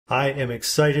I am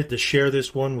excited to share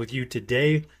this one with you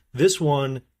today. This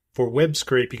one for web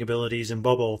scraping abilities in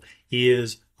Bubble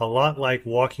is a lot like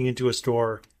walking into a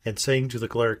store and saying to the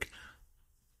clerk,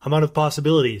 I'm out of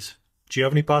possibilities. Do you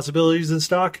have any possibilities in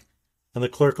stock? And the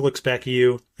clerk looks back at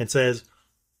you and says,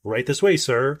 right this way,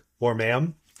 sir or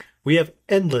ma'am. We have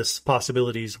endless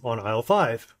possibilities on aisle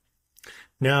 5.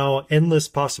 Now, endless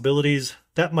possibilities,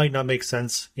 that might not make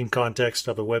sense in context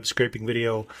of a web scraping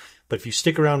video, but if you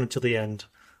stick around until the end,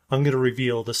 I'm going to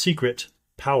reveal the secret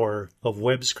power of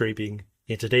web scraping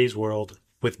in today's world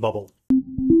with Bubble.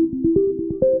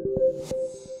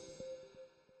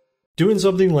 Doing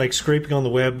something like scraping on the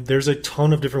web, there's a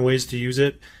ton of different ways to use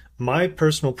it. My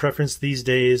personal preference these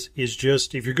days is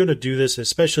just, if you're going to do this,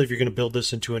 especially if you're going to build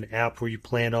this into an app where you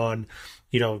plan on,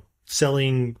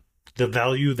 selling the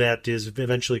value that is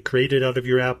eventually created out of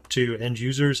your app to end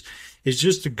users, is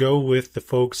just to go with the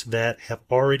folks that have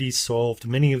already solved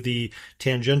many of the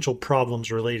tangential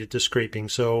problems related to scraping.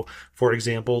 So, for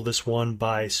example, this one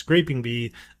by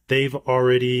ScrapingBee, they've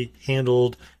already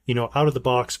handled, out of the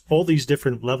box, all these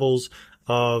different levels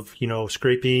of,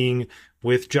 scraping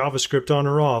with JavaScript on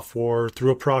or off, or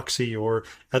through a proxy, or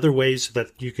other ways so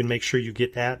that you can make sure you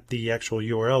get at the actual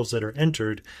URLs that are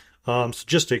entered. So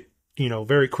just a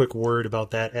very quick word about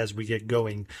that as we get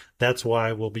going. That's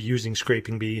why we'll be using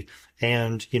ScrapingBee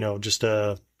and, just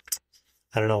a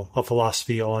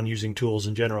philosophy on using tools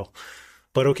in general.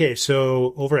 But okay,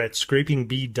 so over at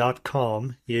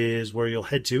scrapingbee.com is where you'll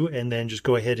head to, and then just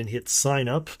go ahead and hit sign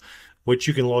up, which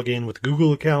you can log in with a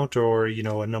Google account or,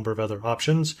 a number of other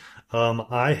options.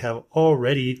 I have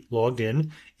already logged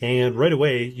in, and right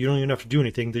away, you don't even have to do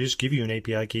anything. They just give you an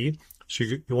API key. So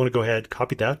you want to go ahead,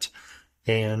 copy that.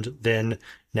 And then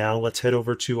now let's head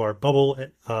over to our Bubble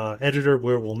editor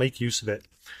where we'll make use of it.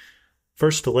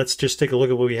 First, let's just take a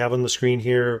look at what we have on the screen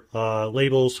here.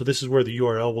 Labels. So this is where the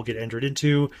URL will get entered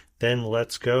into. Then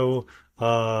let's go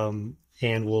and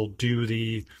we'll do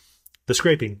the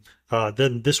scraping.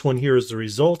 Then this one here is the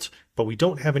result, but we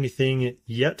don't have anything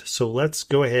yet. So let's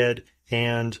go ahead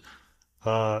and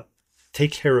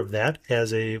take care of that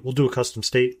we'll do a custom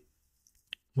state.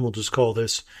 And we'll just call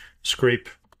this scrape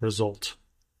result.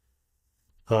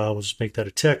 We'll just make that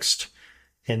a text.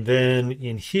 And then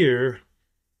in here,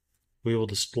 we will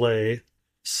display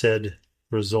said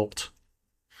result.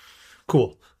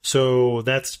 Cool. So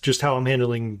that's just how I'm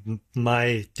handling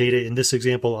my data in this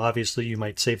example. Obviously, you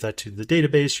might save that to the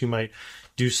database. You might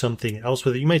do something else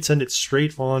with it. You might send it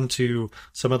straight on to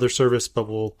some other service, but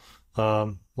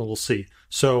we'll see.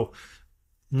 So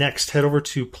next, head over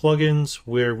to plugins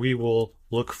where we will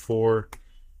look for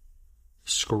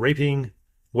scraping,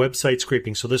 website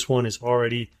scraping. So this one is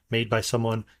already made by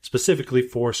someone specifically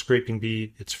for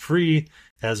ScrapingBee. It's free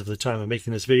as of the time of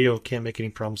making this video. Can't make any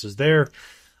promises there.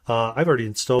 I've already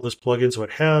installed this plugin, so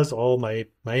it has all my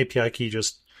API key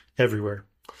just everywhere.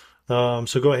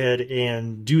 So go ahead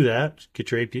and do that.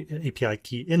 Get your API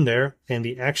key in there, and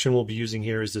the action we'll be using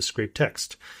here is the scrape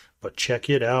text. But check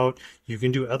it out. You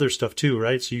can do other stuff too,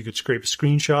 right? So you could scrape a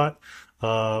screenshot,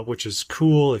 which is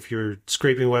cool if you're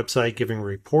scraping a website, giving a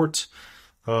report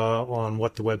on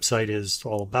what the website is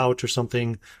all about or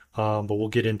something. But we'll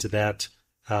get into that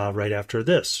right after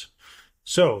this.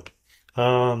 So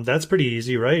that's pretty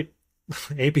easy, right?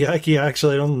 API key,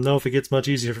 actually, I don't know if it gets much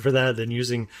easier for that than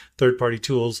using third-party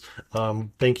tools.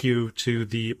 Thank you to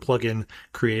the plugin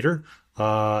creator.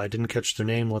 I didn't catch their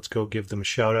name. Let's go give them a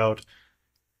shout out.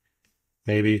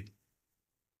 Maybe.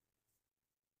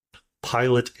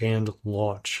 Pilot and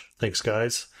launch. Thanks,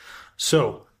 guys.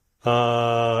 So,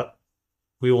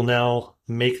 we will now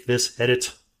make this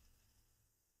edit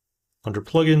under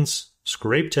plugins,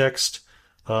 scrape text,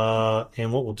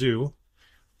 and what we'll do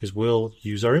is we'll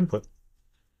use our input.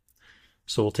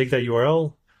 So we'll take that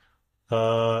URL.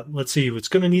 Let's see, it's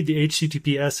going to need the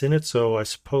HTTPS in it, so I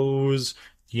suppose,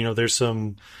 there's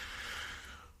some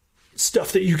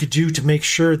stuff that you could do to make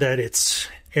sure that it's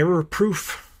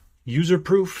error-proof,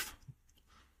 user-proof,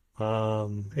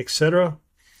 etc.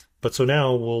 But so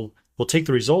now we'll take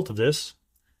the result of this,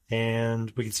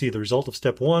 and we can see the result of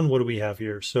step 1. What do we have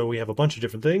here? So we have a bunch of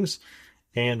different things,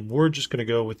 and we're just going to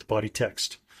go with the body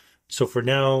text. So for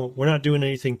now, we're not doing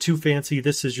anything too fancy.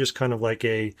 This is just kind of like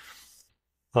a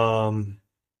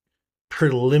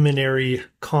preliminary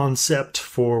concept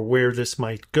for where this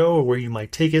might go or where you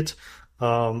might take it.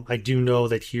 I do know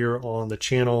that here on the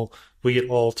channel, we get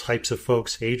all types of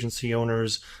folks, agency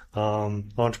owners,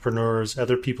 entrepreneurs,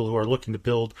 other people who are looking to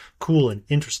build cool and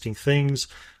interesting things,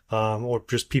 or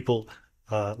just people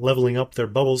leveling up their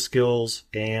Bubble skills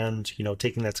and,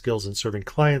 taking that skills and serving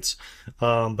clients.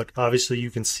 But obviously you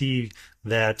can see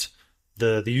that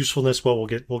the usefulness, well,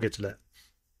 we'll get to that.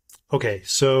 Okay,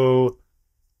 so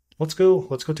let's go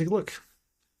take a look,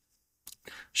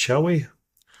 shall we?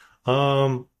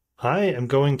 I'm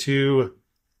going to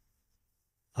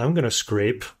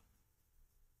scrape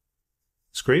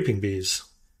ScrapingBee's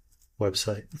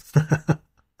website.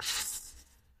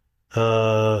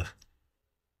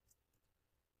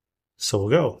 So we'll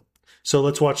go. So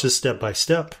let's watch this step by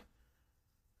step.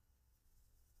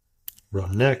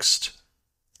 Run next,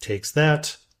 takes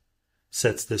that,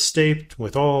 sets this state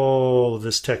with all of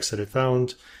this text that it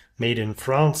found, made in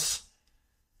France.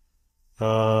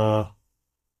 So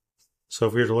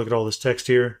if we were to look at all this text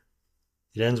here,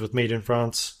 it ends with made in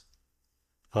France.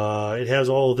 It has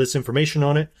all of this information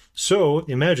on it. So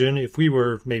imagine if we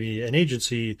were maybe an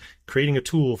agency creating a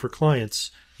tool for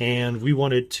clients and we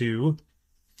wanted to,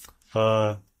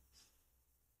 well,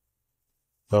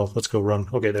 let's go run.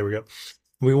 Okay, there we go.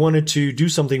 We wanted to do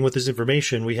something with this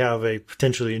information. We have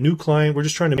potentially a new client. We're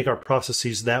just trying to make our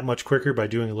processes that much quicker by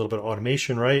doing a little bit of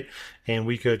automation, right? And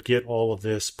we could get all of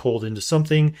this pulled into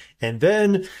something. And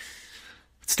then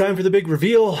it's time for the big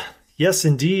reveal. Yes,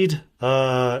 indeed.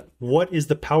 What is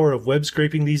the power of web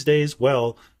scraping these days?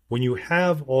 Well, when you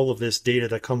have all of this data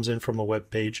that comes in from a web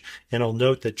page, and I'll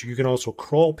note that you can also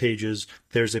crawl pages.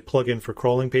 There's a plugin for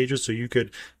crawling pages. So you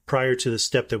could, prior to the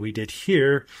step that we did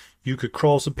here, you could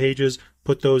crawl some pages,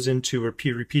 put those into a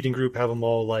repeating group, have them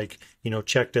all like,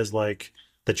 checked as like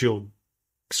that you'll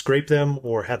scrape them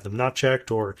or have them not checked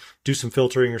or do some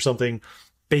filtering or something.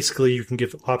 Basically, you can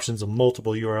give options of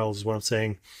multiple URLs is what I'm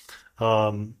saying.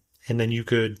 And then you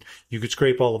could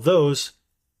scrape all of those,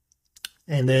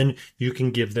 and then you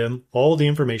can give them all the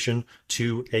information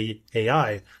to a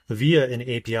AI via an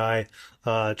API.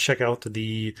 Check out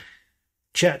the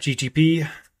ChatGTP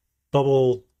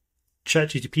Bubble,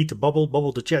 ChatGTP to Bubble,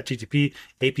 Bubble to ChatGTP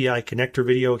API connector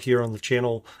video here on the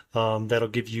channel. That'll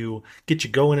get you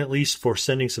going at least for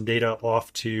sending some data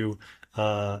off to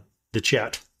the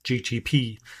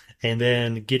ChatGTP and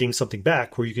then getting something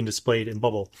back where you can display it in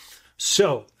Bubble.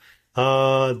 So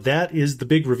that is the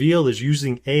big reveal, is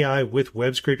using AI with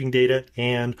web scraping data.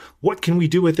 And what can we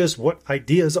do with this? What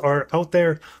ideas are out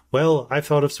there? Well, I've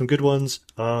thought of some good ones.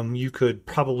 You could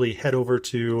probably head over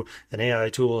to an AI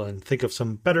tool and think of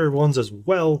some better ones as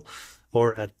well,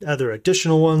 or other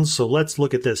additional ones. So let's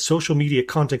look at this. Social media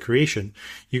content creation.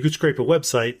 You could scrape a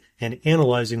website and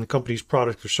analyzing the company's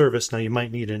product or service. Now you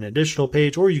might need an additional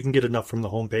page, or you can get enough from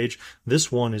the homepage.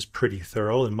 This one is pretty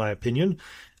thorough in my opinion.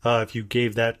 If you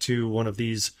gave that to one of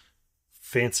these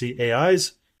fancy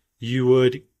AIs,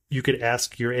 you could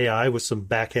ask your AI with some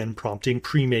back-end prompting,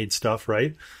 pre-made stuff,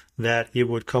 right? That it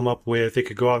would come up with. It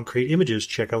could go out and create images.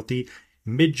 Check out the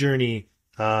Midjourney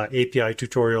API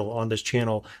tutorial on this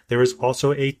channel. There is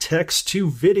also a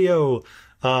text-to-video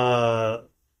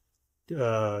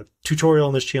tutorial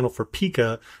on this channel for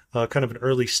Pika, kind of an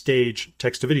early stage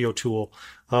text-to-video tool.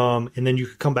 And then you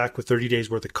could come back with 30 days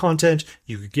worth of content.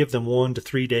 You could give them 1 to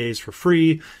 3 days for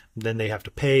free. Then they have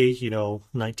to pay,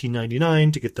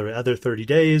 $19.99 to get their other 30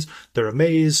 days. They're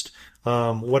amazed.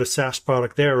 What a SaaS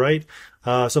product there, right?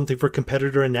 Something for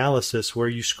competitor analysis where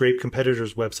you scrape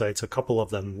competitors' websites, a couple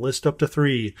of them, list up to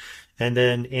 3, and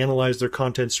then analyze their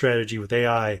content strategy with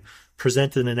AI.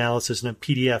 Present an analysis in a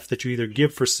PDF that you either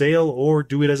give for sale or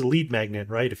do it as a lead magnet,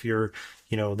 right? If you're,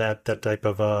 that type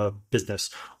of business.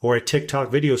 Or a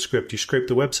TikTok video script. You scrape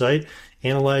the website,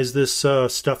 analyze this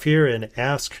stuff here, and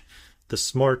ask the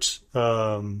smart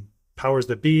powers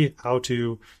that be how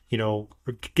to,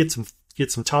 get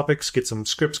some topics, get some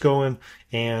scripts going,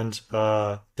 and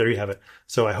there you have it.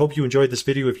 So I hope you enjoyed this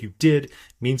video. If you did, it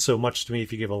means so much to me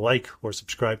if you give a like or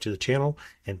subscribe to the channel,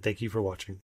 and thank you for watching.